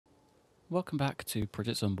Welcome back to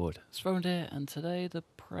Project Zomboid. It's Roland here, and today the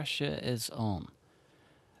pressure is on.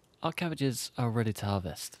 Our cabbages are ready to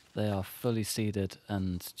harvest. They are fully seeded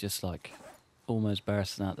and just like almost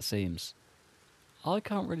bursting out the seams. I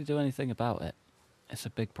can't really do anything about it. It's a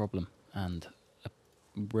big problem and a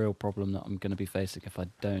real problem that I'm going to be facing if I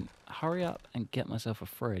don't hurry up and get myself a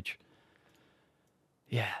fridge.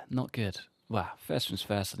 Yeah, not good. Well, first things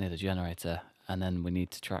first, I need a generator, and then we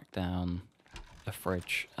need to track down a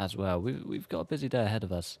fridge as well. We've got a busy day ahead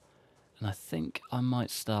of us, and I think I might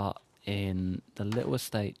start in the little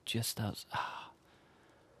estate just outside.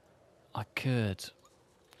 I could.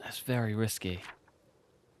 That's very risky.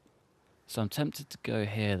 So I'm tempted to go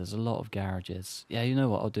here. There's a lot of garages. Yeah, you know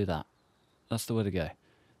what? I'll do that. That's the way to go.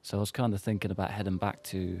 So I was kind of thinking about heading back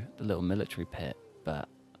to the little military pit, but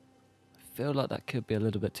I feel like that could be a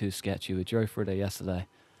little bit too sketchy. We drove through there yesterday,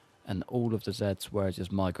 and all of the Zeds were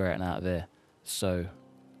just migrating out of here. So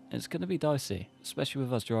it's going to be dicey, especially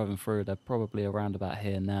with us driving through. They're probably around about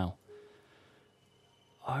here now.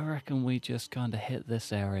 I reckon we just kind of hit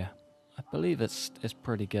this area. I believe it's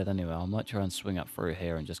pretty good anyway. I might try and swing up through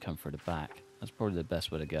here and just come through the back. That's probably the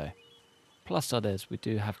best way to go. Plus side is we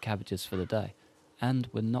do have cabbages for the day, and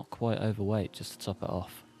we're not quite overweight just to top it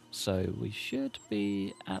off. So we should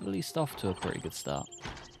be at least off to a pretty good start.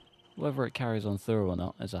 Whether it carries on through or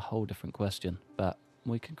not is a whole different question, but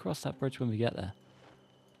we can cross that bridge when we get there.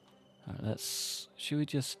 Alright, should we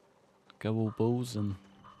just go all balls and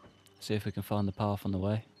see if we can find the path on the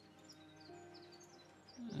way?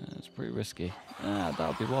 It's pretty risky.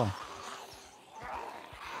 That'll be why.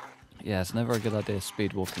 Yeah, it's never a good idea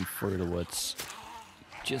speed walking through the woods,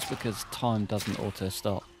 just because time doesn't auto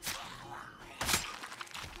stop.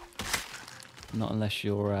 Not unless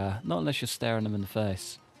you're staring them in the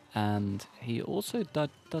face. And he also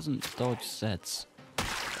doesn't dodge Zeds.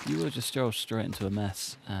 You will just stroll straight into a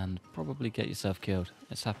mess and probably get yourself killed.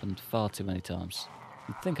 It's happened far too many times.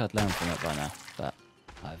 You'd think I'd learn from it by now, but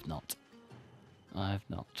I have not. I have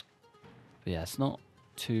not. But yeah, it's not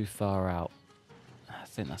too far out. I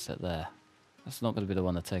think that's it there. That's not going to be the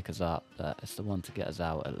one to take us up, but it's the one to get us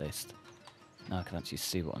out at least. Now I can actually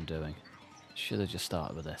see what I'm doing. Should have just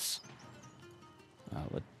started with this.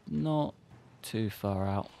 We're not too far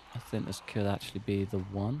out. I think this could actually be the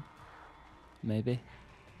one. Maybe.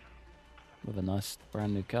 With a nice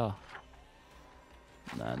brand new car.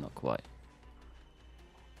 No, not quite.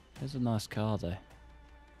 There's a nice car though.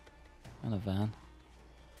 And a van.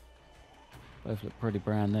 Both look pretty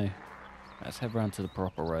brand new. Let's head round to the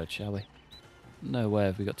proper road, shall we? No way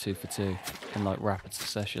have we got 2 for 2 in like rapid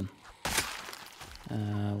succession.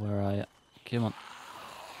 Where are you? Come on.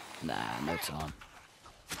 Nah, no time.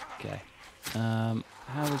 Okay. How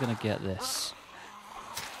are we going to get this?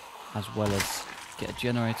 As well as get a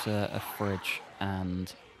generator, a fridge,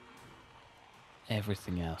 and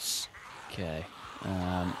everything else. Okay.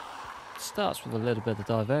 Starts with a little bit of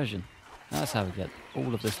diversion. That's how we get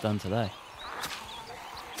all of this done today.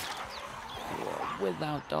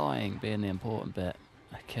 Without dying being the important bit.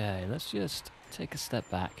 Okay, let's just take a step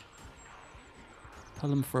back.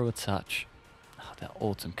 Pull them through a touch. Oh, their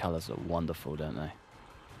autumn colours are wonderful, don't they?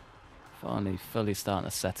 Finally, fully starting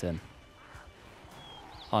to set in.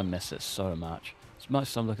 I miss it so much. As much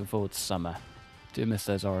as I'm looking forward to summer, I do miss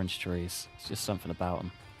those orange trees. It's just something about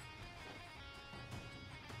them.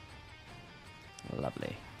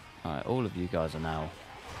 Lovely. Alright, all of you guys are now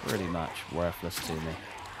pretty much worthless to me.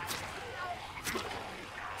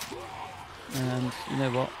 And you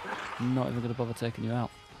know what? I'm not even going to bother taking you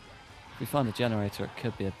out. If we find the generator, it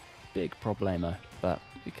could be a big problemo, but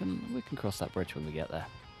we can cross that bridge when we get there.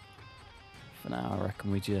 For now, I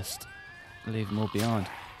reckon we just leave them all behind.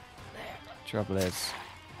 Trouble is,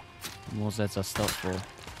 the more Zeds I stop for,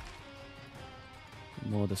 the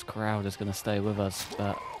more this crowd is going to stay with us,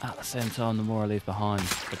 but at the same time, the more I leave behind,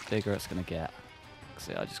 the bigger it's going to get.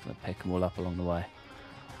 See, I'm just going to pick them all up along the way.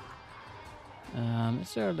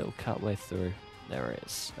 Is there a little cutway through? There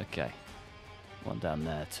is. Okay. One down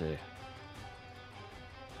there too.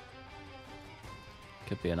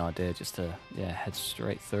 Could be an idea just to, yeah, head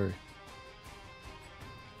straight through.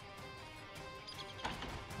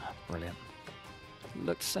 Brilliant.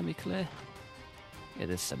 Looks semi-clear. It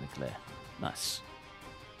is semi-clear. Nice.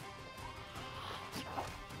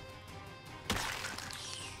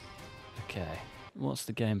 Okay. What's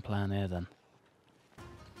the game plan here then?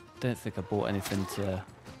 Don't think I bought anything to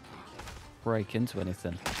break into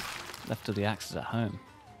anything. Left all the axes at home.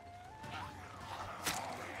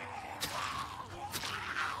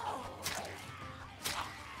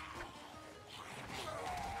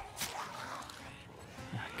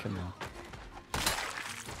 Come on.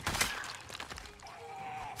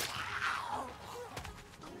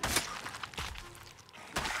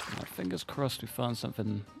 Fingers crossed we find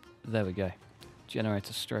something. There we go.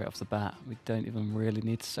 Generator straight off the bat. We don't even really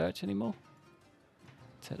need to search anymore.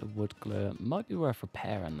 Take the wood glue. Might be worth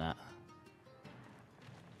repairing that.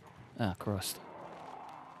 Ah, Christ.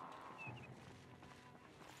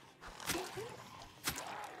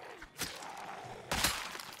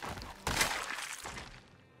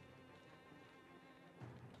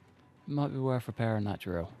 Might be worth repairing that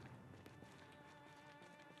drill.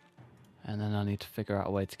 And then I need to figure out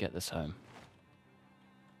a way to get this home.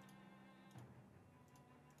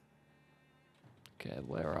 Okay,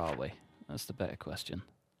 where are we? That's the better question.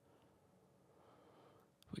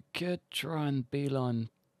 We could try and beeline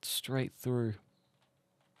straight through.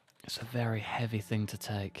 It's a very heavy thing to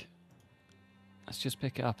take. Let's just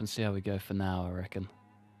pick it up and see how we go for now, I reckon.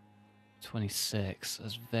 26,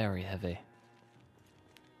 that's very heavy.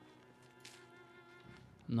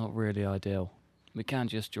 Not really ideal. We can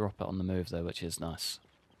just drop it on the move though, which is nice.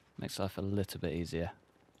 Makes life a little bit easier.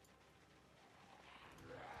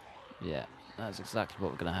 Yeah, that's exactly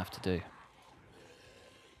what we're going to have to do.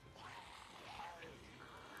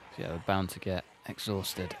 Yeah, we're bound to get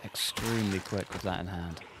exhausted extremely quick with that in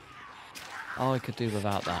hand. Oh, I could do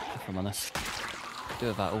without that, if I'm honest. Could do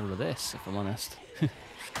without all of this, if I'm honest.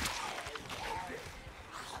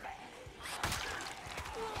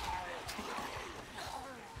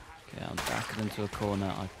 Okay, I'm backed into a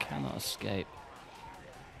corner. I cannot escape.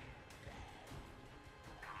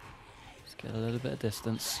 Let's get a little bit of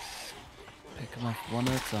distance. Pick them off one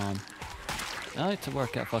at a time. I need to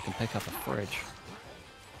work out if I can pick up a fridge.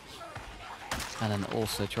 And then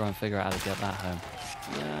also try and figure out how to get that home.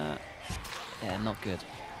 Yeah, not good.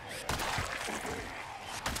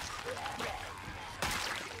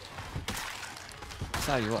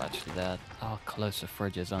 Tell you what, actually, there are closer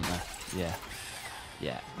fridges, aren't there? Yeah.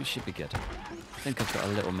 Yeah, we should be good. I think I've got a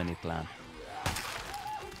little mini plan.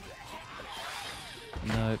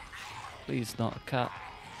 No, please not a cat.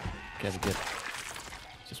 Okay, we're good.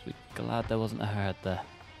 Just be glad there wasn't a herd there.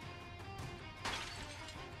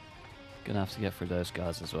 Gonna have to get through those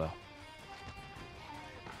guys as well.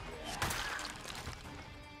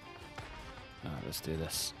 Alright, let's do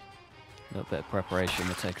this. A little bit of preparation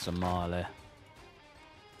will take us a mile here.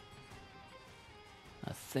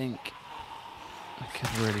 I think I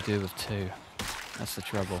could really do with 2. That's the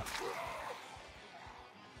trouble.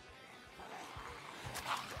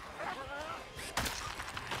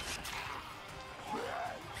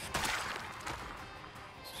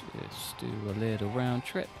 Just do a little round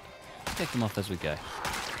trip. Pick them off as we go.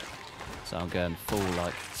 So I'm going full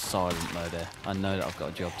like silent mode here. I know that I've got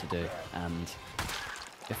a job to do, and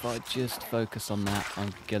if I just focus on that,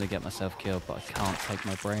 I'm gonna get myself killed, but I can't take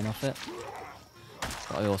my brain off it.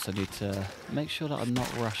 But I also need to make sure that I'm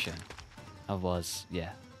not rushing. Otherwise,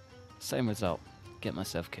 yeah, same result, get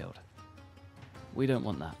myself killed. We don't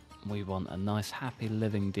want that. We want a nice, happy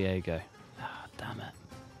living Diego. Ah, damn it.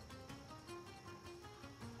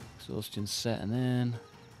 Exhaustion setting in.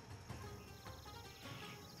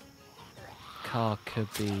 Car could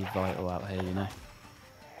be vital out here, you know.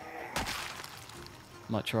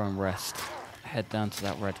 Might try and rest. Head down to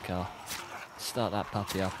that red car. Start that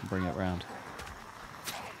puppy up and bring it round.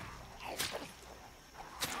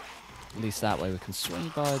 At least that way we can swing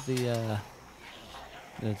by the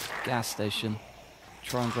gas station,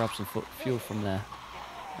 try and grab some fuel from there,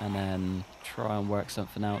 and then try and work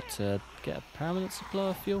something out to get a permanent supply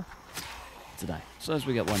of fuel. Today. As long as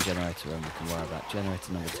we get one generator and we can worry about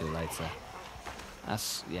generator number 2 later.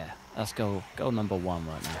 That's goal number 1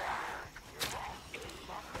 right now.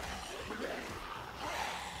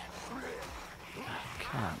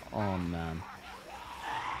 Come on, man.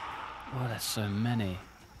 Oh, there's so many.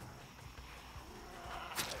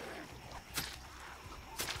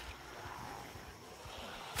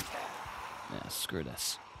 Yeah, screw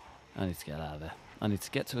this. I need to get out of here. I need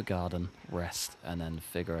to get to a garden, rest, and then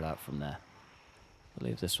figure it out from there. I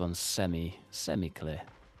believe this one's semi-clear.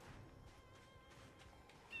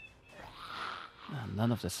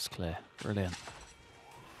 None of this is clear. Brilliant.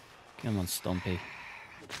 Come on, Stompy.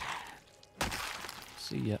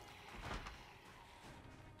 See ya.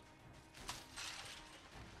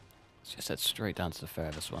 Let's just head straight down to the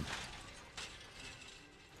furthest one.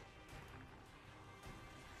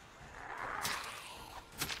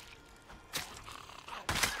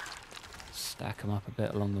 Stack them up a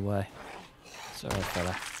bit along the way. Sorry,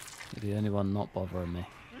 fella. You're the only one not bothering me.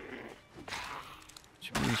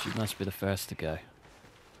 Which means you must be the first to go.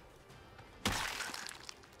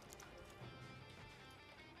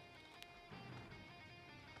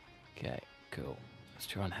 Okay, cool. Let's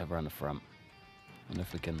try and head around the front. Wonder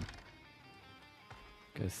if we can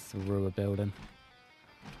go through a building.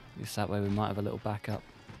 At least that way we might have a little backup.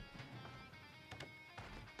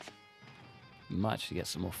 We might actually get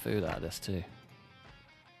some more food out of this too.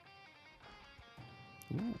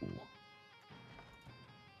 Ooh.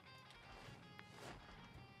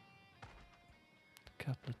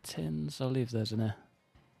 Couple of tins. I'll leave those in there.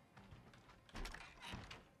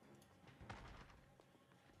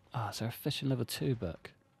 Ah, is there a fishing level 2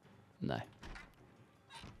 book? No.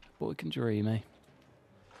 But we can dream, eh?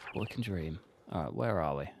 But we can dream. Alright, where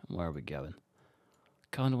are we? Where are we going?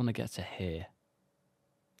 Kinda want to get to here.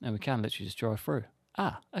 And we can literally just drive through.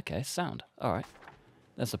 Ah, okay, sound. Alright.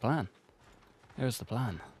 There's the plan. Here's the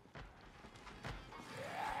plan.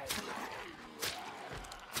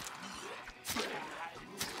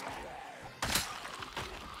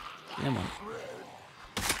 Come on.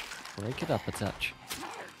 Break it up a touch.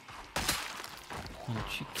 Oh,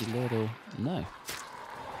 cheeky little... No.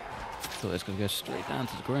 Thought it was going to go straight down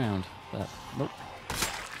to the ground, but nope.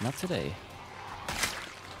 Not today.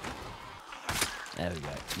 There we go.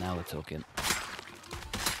 Now we're talking.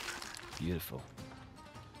 Beautiful.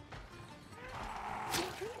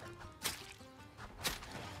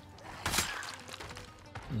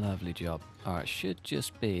 Lovely job. Alright, should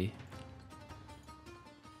just be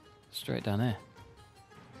straight down here.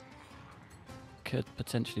 Could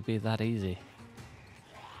potentially be that easy.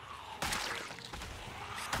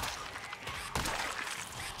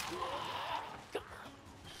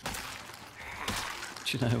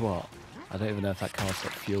 Do you know what? I don't even know if that car's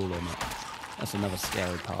got fuel or not. That's another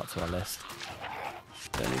scary part to our list.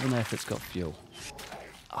 Don't even know if it's got fuel.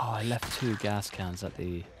 Oh, I left 2 gas cans at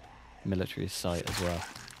the military site as well.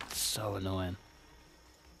 It's so annoying.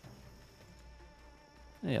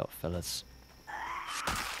 Hey up, fellas.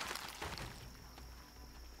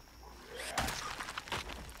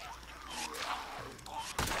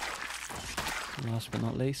 Last but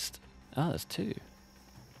not least. Ah, there's 2.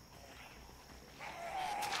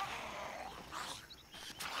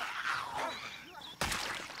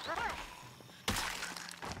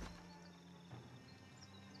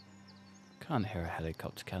 Can't hear a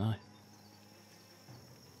helicopter, can I?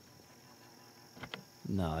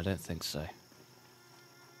 No, I don't think so.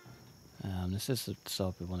 This is the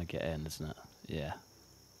side we want to get in, isn't it? Yeah.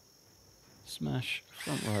 Smash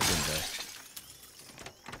front right window.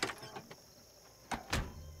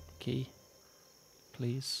 Key,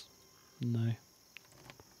 please. No.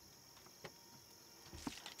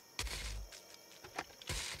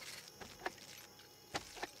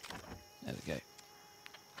 There we go.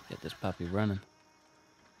 Get this puppy running.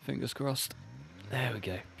 Fingers crossed. There we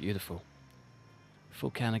go. Beautiful.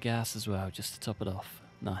 Full can of gas as well, just to top it off.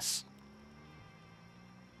 Nice.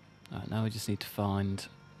 Alright, now we just need to find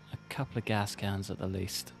a couple of gas cans at the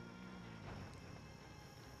least.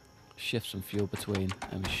 Shift some fuel between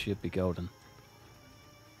and we should be golden.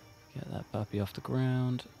 Get that puppy off the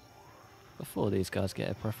ground. Before these guys get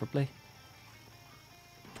it, preferably.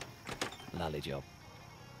 Lally job.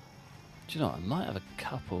 Do you know what? I might have a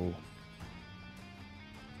couple.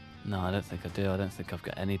 No, I don't think I do. I don't think I've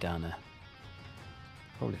got any down there.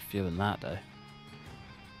 Probably fewer than that, though.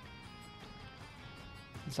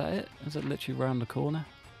 Is that it? Is it literally round the corner?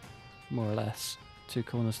 More or less. 2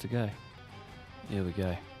 corners to go. Here we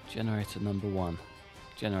go. Generator number 1.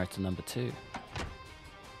 Generator number 2.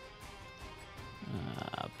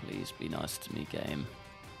 Ah, please be nice to me, game.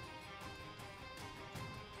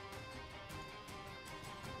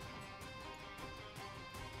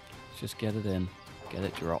 Just get it in, get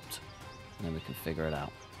it dropped, and then we can figure it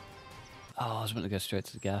out. Oh, I was meant to go straight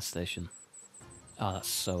to the gas station. Oh, that's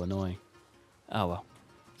so annoying. Oh well.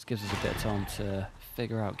 This gives us a bit of time to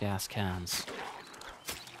figure out gas cans.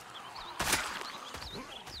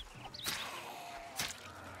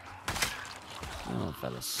 Come on,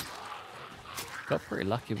 fellas. Got pretty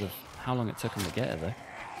lucky with how long it took them to get it, though.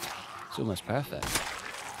 It's almost perfect.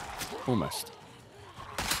 Almost.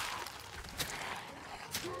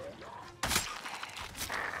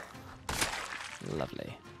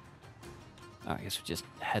 Lovely. I guess we just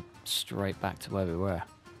head straight back to where we were.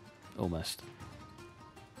 Almost.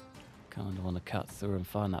 Kind of want to cut through and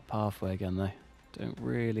find that pathway again, though. Don't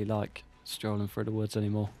really like strolling through the woods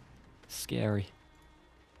anymore. Scary.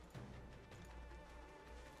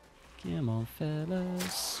 Come on,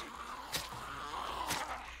 fellas.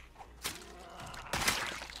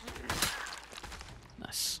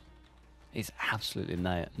 Nice. He's absolutely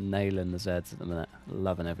nailing the Zeds at the minute.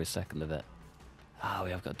 Loving every second of it. Ah,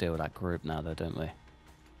 we have got to deal with that group now, though, don't we?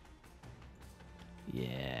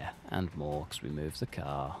 Yeah, and more, because we moved the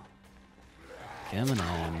car. Coming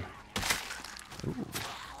on. Ooh.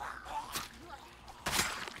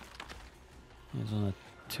 He's on a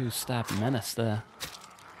 2-stab menace there.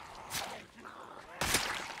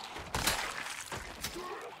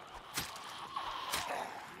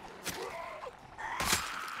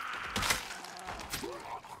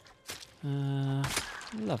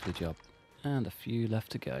 Lovely job. And a few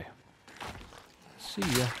left to go. See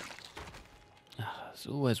ya. There's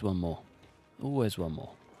always one more. Always one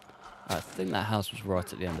more. I think that house was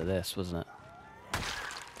right at the end of this, wasn't it?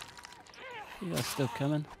 You guys still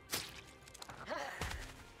coming?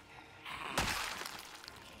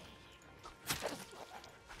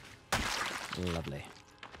 Lovely.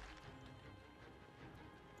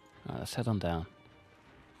 Alright, let's head on down.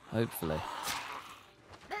 Hopefully.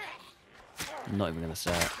 I'm not even going to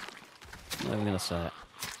say it. Not even going to say it.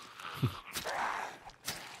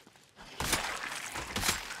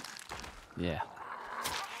 Yeah.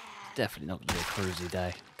 Definitely not going to be a cruisy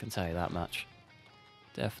day. Can tell you that much.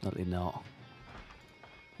 Definitely not.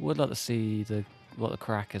 Would like to see what the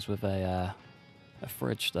crack is with a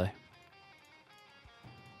fridge though.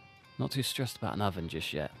 Not too stressed about an oven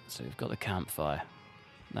just yet. So we've got the campfire.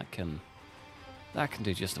 That can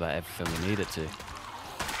do just about everything we need it to.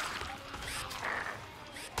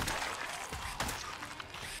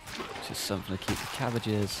 Just something to keep the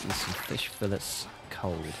cabbages and some fish fillets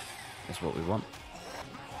cold is what we want.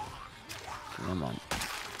 Come on.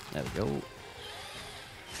 There we go.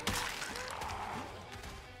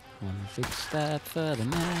 One big step for the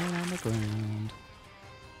man on the ground.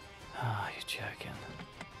 Ah, you're joking.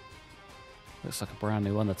 Looks like a brand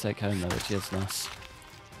new one to take home though, which is nice.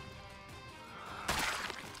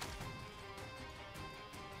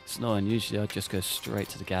 It's annoying, usually I'd just go straight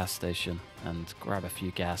to the gas station and grab a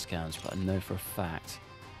few gas cans, but I know for a fact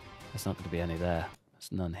there's not going to be any there.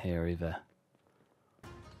 There's none here either.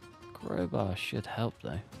 Crowbar should help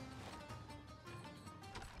though.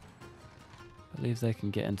 I believe they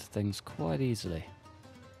can get into things quite easily.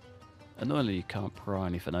 Annoyingly, you can't pry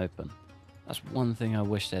anything open. That's one thing I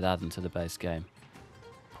wish they'd add into the base game.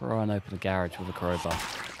 Pry and open a garage with a crowbar.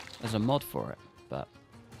 There's a mod for it, but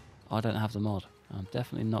I don't have the mod. I'm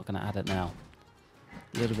definitely not going to add it now.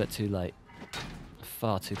 A little bit too late.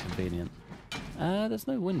 Far too convenient. There's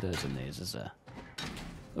no windows in these, is there?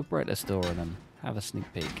 We'll break this door in and have a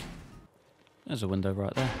sneak peek. There's a window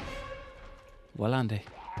right there. Well, Andy.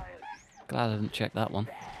 Glad I didn't check that one.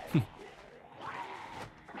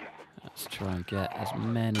 Let's try and get as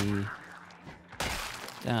many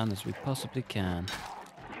down as we possibly can.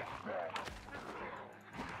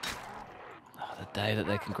 Oh, the day that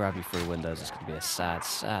they can grab you through windows is going to be a sad,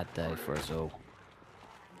 sad day for us all.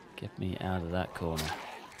 Get me out of that corner.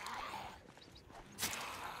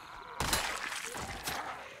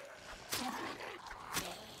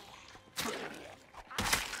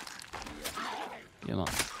 Come on.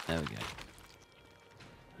 There we go.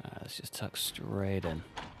 Let's just tuck straight in.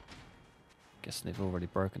 Guessing they've already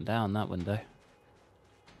broken down that window.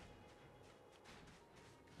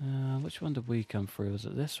 Which one did we come through? Was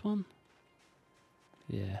it this one?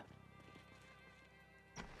 Yeah.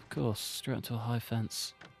 Of course, straight into a high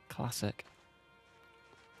fence. Classic.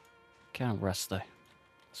 Can't rest though.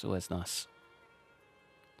 It's always nice.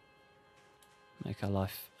 Make our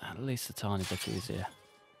life at least a tiny bit easier.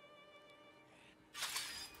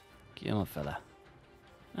 Come on, fella.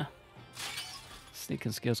 Ah.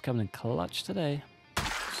 Sneaking skills coming in clutch today.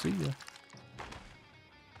 See ya.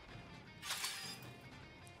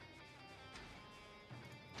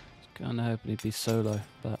 Kinda hoping he'd be solo,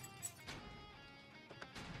 but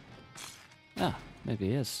maybe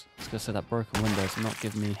he is. I was gonna say that broken window's not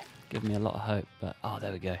giving me a lot of hope, but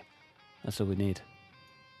there we go. That's all we need.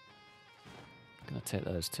 Gonna take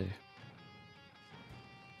those too.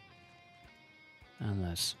 And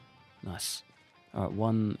those. Nice. Alright,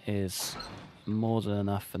 one is more than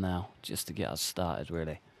enough for now, just to get us started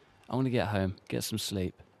really. I want to get home, get some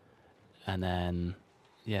sleep, and then,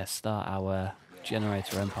 yeah, start our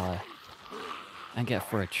generator empire. And get a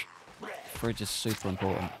fridge. Fridge is super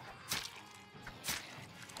important.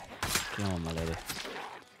 Come on, my lady.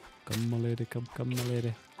 Come, my lady, come, my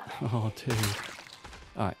lady. Oh, dude.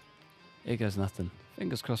 Alright, here goes nothing.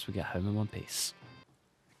 Fingers crossed we get home in one piece.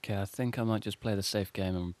 Okay, I think I might just play the safe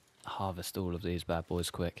game and harvest all of these bad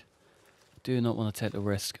boys quick. Do not want to take the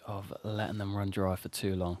risk of letting them run dry for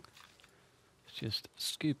too long. Just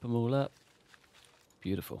scoop them all up.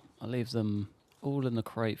 Beautiful. I'll leave them all in the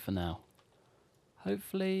crate for now.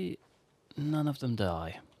 Hopefully none of them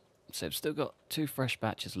die. So I've still got 2 fresh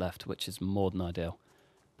batches left, which is more than ideal.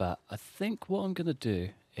 But I think what I'm going to do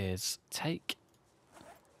is take...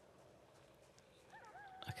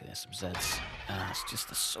 Okay, there's some Zeds. It's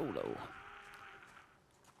just a solo.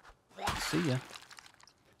 See ya.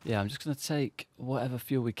 Yeah, I'm just going to take whatever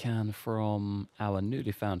fuel we can from our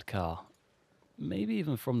newly found car. Maybe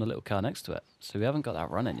even from the little car next to it. So we haven't got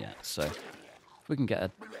that running yet. So if we can get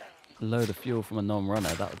a load of fuel from a non-runner,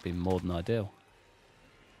 that would be more than ideal.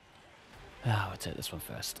 Ah, I'll take this one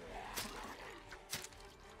first.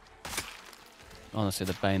 Honestly,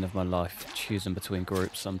 the bane of my life, choosing between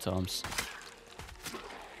groups sometimes.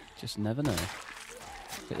 Just never know.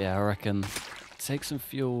 But yeah, I reckon take some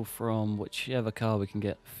fuel from whichever car we can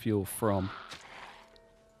get fuel from.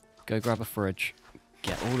 Go grab a fridge,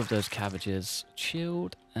 get all of those cabbages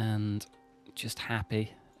chilled and just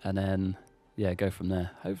happy, and then, yeah, go from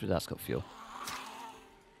there. Hopefully that's got fuel.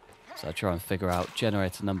 So I try and figure out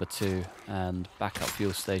generator number 2 and backup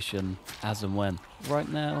fuel station as and when. Right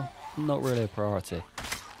now, not really a priority.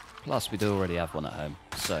 Plus, we do already have one at home,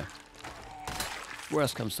 so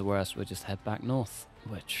worst comes to worst, we'll just head back north,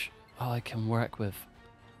 which I can work with.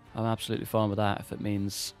 I'm absolutely fine with that if it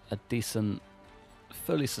means a decent,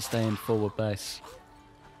 fully sustained forward base.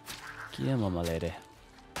 Come on, my lady.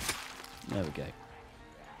 There we go.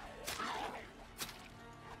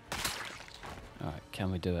 Alright,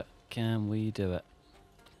 can we do it? Can we do it?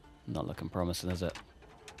 Not looking promising, is it?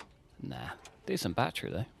 Nah. Decent battery,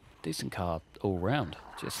 though. Decent car all round.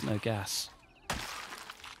 Just no gas.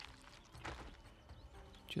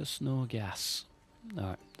 Just no gas.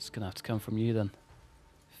 Alright, it's going to have to come from you then.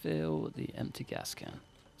 Fill the empty gas can.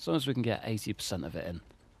 As long as we can get 80% of it in.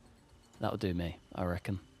 That'll do me, I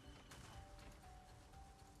reckon.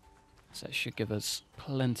 So it should give us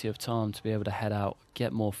plenty of time to be able to head out,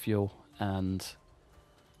 get more fuel, and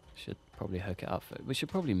should probably hook it up. We should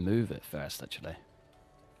probably move it first, actually.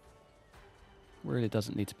 Really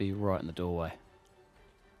doesn't need to be right in the doorway.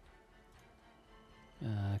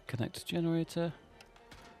 Connect to generator.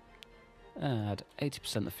 Add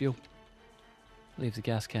 80% of fuel. Leave the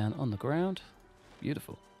gas can on the ground.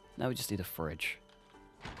 Beautiful. Now we just need a fridge.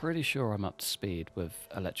 Pretty sure I'm up to speed with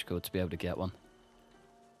electrical to be able to get one.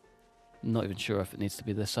 Not even sure if it needs to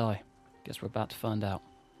be this high. Guess we're about to find out.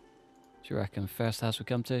 Do you reckon first house we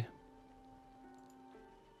come to?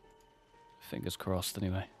 Fingers crossed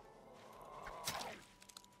anyway.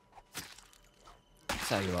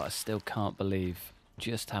 Tell you what, I still can't believe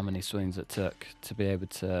just how many swings it took to be able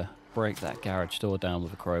to break that garage door down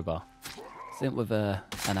with a crowbar. I think with an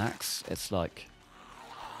axe, it's like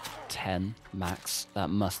 10 max. That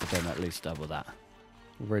must have been at least double that.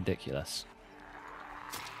 Ridiculous.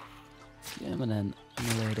 Yeah, and then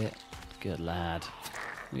unload it. Good lad.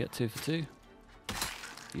 We get 2 for 2.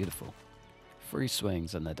 Beautiful. 3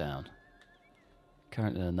 swings and they're down.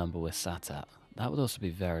 Currently the number we're sat at. That would also be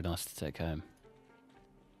very nice to take home.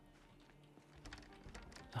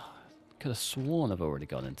 Oh, could have sworn I've already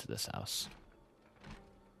gone into this house.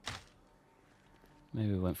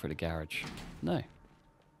 Maybe we went through the garage. No.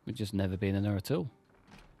 We've just never been in there at all.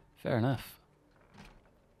 Fair enough.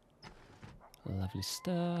 Lovely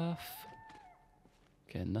stuff.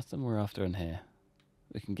 Okay, nothing we're after in here.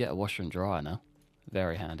 We can get a washer and dryer now.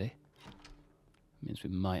 Very handy. Means we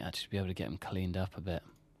might actually be able to get them cleaned up a bit.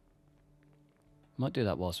 Might do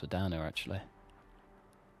that whilst we're down here, actually.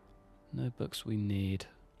 No books we need.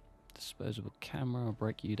 Disposable camera, I'll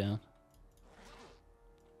break you down.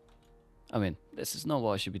 I mean, this is not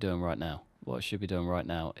what I should be doing right now. What I should be doing right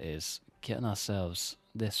now is getting ourselves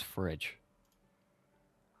this fridge.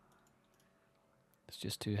 It's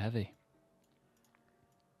just too heavy.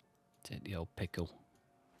 Take the old pickle.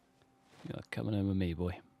 You're coming home with me,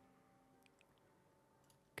 boy.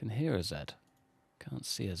 Can hear a Z. Can't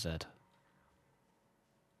see a Z.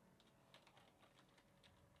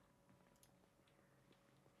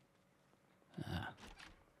 Ah.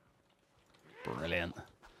 Brilliant.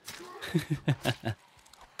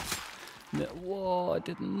 No, whoa, I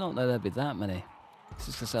did not know there'd be that many. I was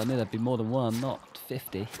just gonna say, I knew there'd be more than one, not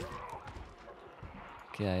 50.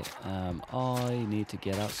 Okay, I need to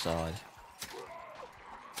get outside.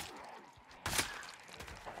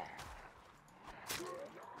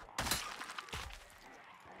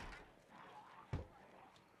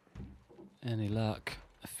 Any luck?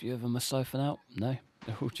 A few of them are siphoning out? No,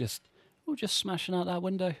 they're all just smashing out that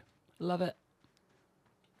window. Love it.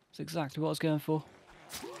 That's exactly what I was going for.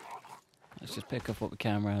 Let's just pick up what we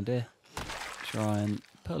can around here. Try and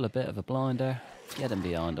pull a bit of a blinder. Get them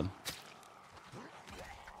behind them.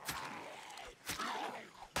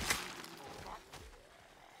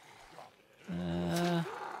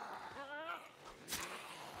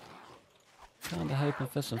 Kinda hoping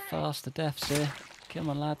for some faster deaths here. Come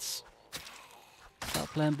on, lads. Start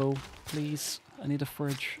playing ball, please. I need a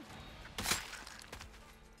fridge.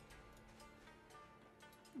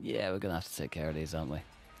 Yeah, we're gonna have to take care of these, aren't we?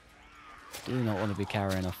 Do not want to be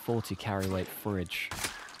carrying a 40 carry weight fridge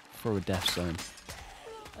through a death zone.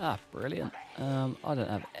 Ah, brilliant. I don't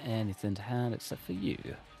have anything to hand except for you.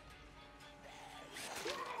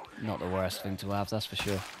 Not the worst thing to have, that's for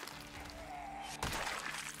sure.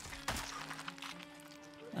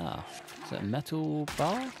 Ah, is it a metal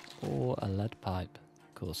bar or a lead pipe?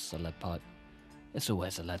 Of course it's a lead pipe. It's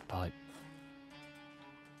always a lead pipe.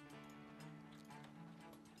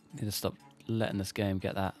 Need to stop letting this game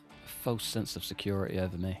get that false sense of security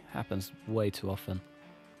over me. Happens way too often.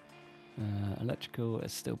 Electrical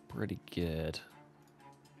is still pretty good.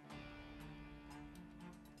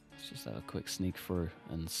 Let's just have a quick sneak through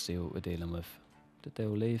and see what we're dealing with. Did they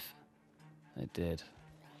all leave? They did.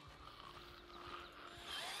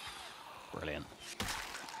 Brilliant.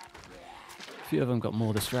 A few of them got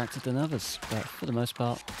more distracted than others, but for the most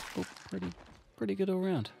part, oh, pretty good all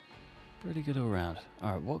round. Pretty good all round.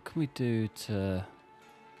 Alright, what can we do to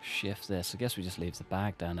shift this? I guess we just leave the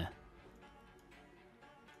bag down there.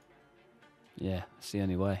 Yeah, that's the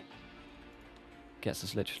only way. Gets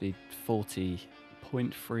us literally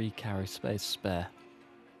 40.3 carry space spare.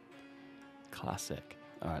 Classic.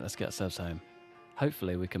 Alright, let's get ourselves home.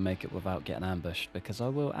 Hopefully we can make it without getting ambushed, because I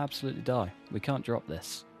will absolutely die. We can't drop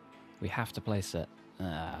this. We have to place it.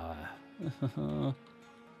 Let's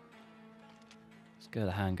go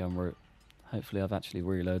the handgun route. Hopefully I've actually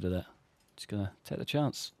reloaded it. Just gonna take the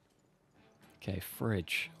chance. Okay,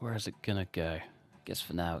 fridge. Where is it gonna go? Guess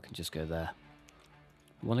for now it can just go there.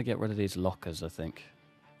 I want to get rid of these lockers, I think.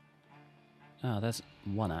 Ah, there's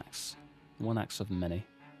one axe. One axe of many.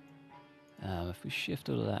 If we shift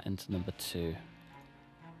all of that into number 2.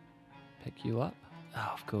 Pick you up.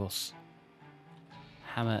 Oh, of course.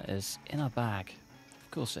 Hammer is in our bag.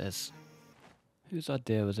 Of course it is. Whose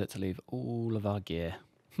idea was it to leave all of our gear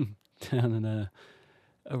down in a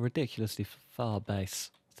ridiculously far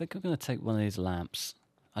base? I think I'm going to take one of these lamps.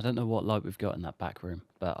 I don't know what light we've got in that back room,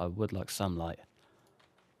 but I would like some light.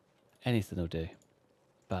 Anything will do.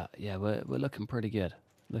 But yeah, we're looking pretty good.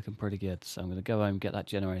 Looking pretty good. So I'm going to go home, get that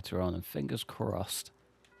generator on, and fingers crossed,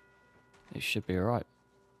 it should be alright.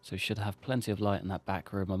 So we should have plenty of light in that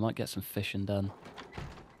back room. I might get some fishing done.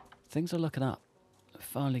 Things are looking up. We're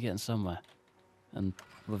finally getting somewhere. And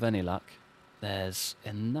with any luck, there's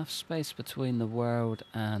enough space between the world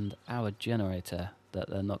and our generator that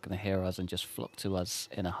they're not going to hear us and just flock to us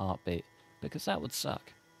in a heartbeat. Because that would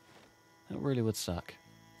suck. That really would suck.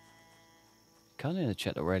 Kind of need to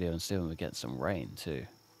check the radio and see when we get some rain too.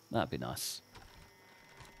 That'd be nice.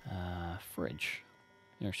 Fridge.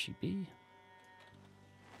 There she be.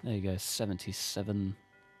 There you go, 77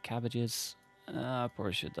 cabbages. I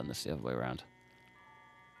probably should have done this the other way around.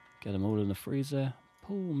 Get them all in the freezer.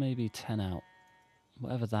 Pull maybe 10 out.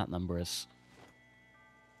 Whatever that number is.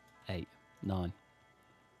 8, 9.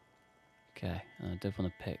 Okay, and I did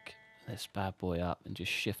want to pick this bad boy up and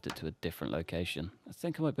just shift it to a different location. I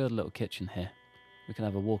think I might build a little kitchen here. We can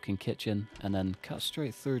have a walk-in kitchen and then cut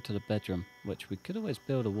straight through to the bedroom, which we could always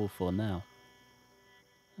build a wall for now.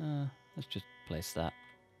 Let's just place that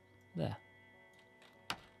there.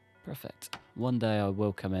 Perfect. One day I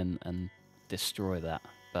will come in and destroy that,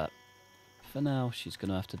 but for now she's going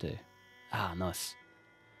to have to do. Ah, nice.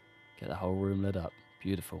 Get the whole room lit up.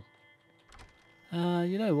 Beautiful.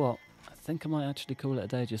 You know what? I think I might actually call it a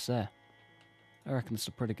day just there. I reckon it's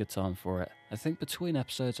a pretty good time for it. I think between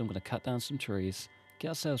episodes I'm going to cut down some trees, get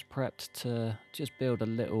ourselves prepped to just build a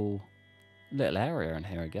little area in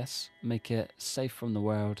here, I guess. Make it safe from the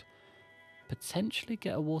world. Potentially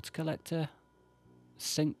get a water collector,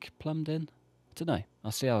 sink plumbed in. I don't know.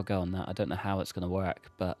 I'll see how I go on that. I don't know how it's going to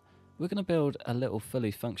work, but we're going to build a little fully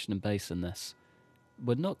functioning base in this.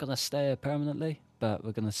 We're not going to stay here permanently, but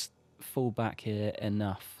we're going to fall back here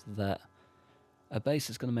enough that a base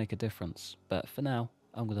is going to make a difference. But for now,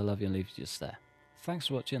 I'm going to love you and leave you just there. Thanks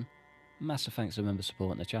for watching. Massive thanks to members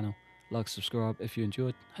supporting the channel. Like, subscribe if you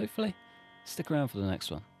enjoyed. Hopefully, stick around for the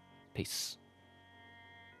next one. Peace.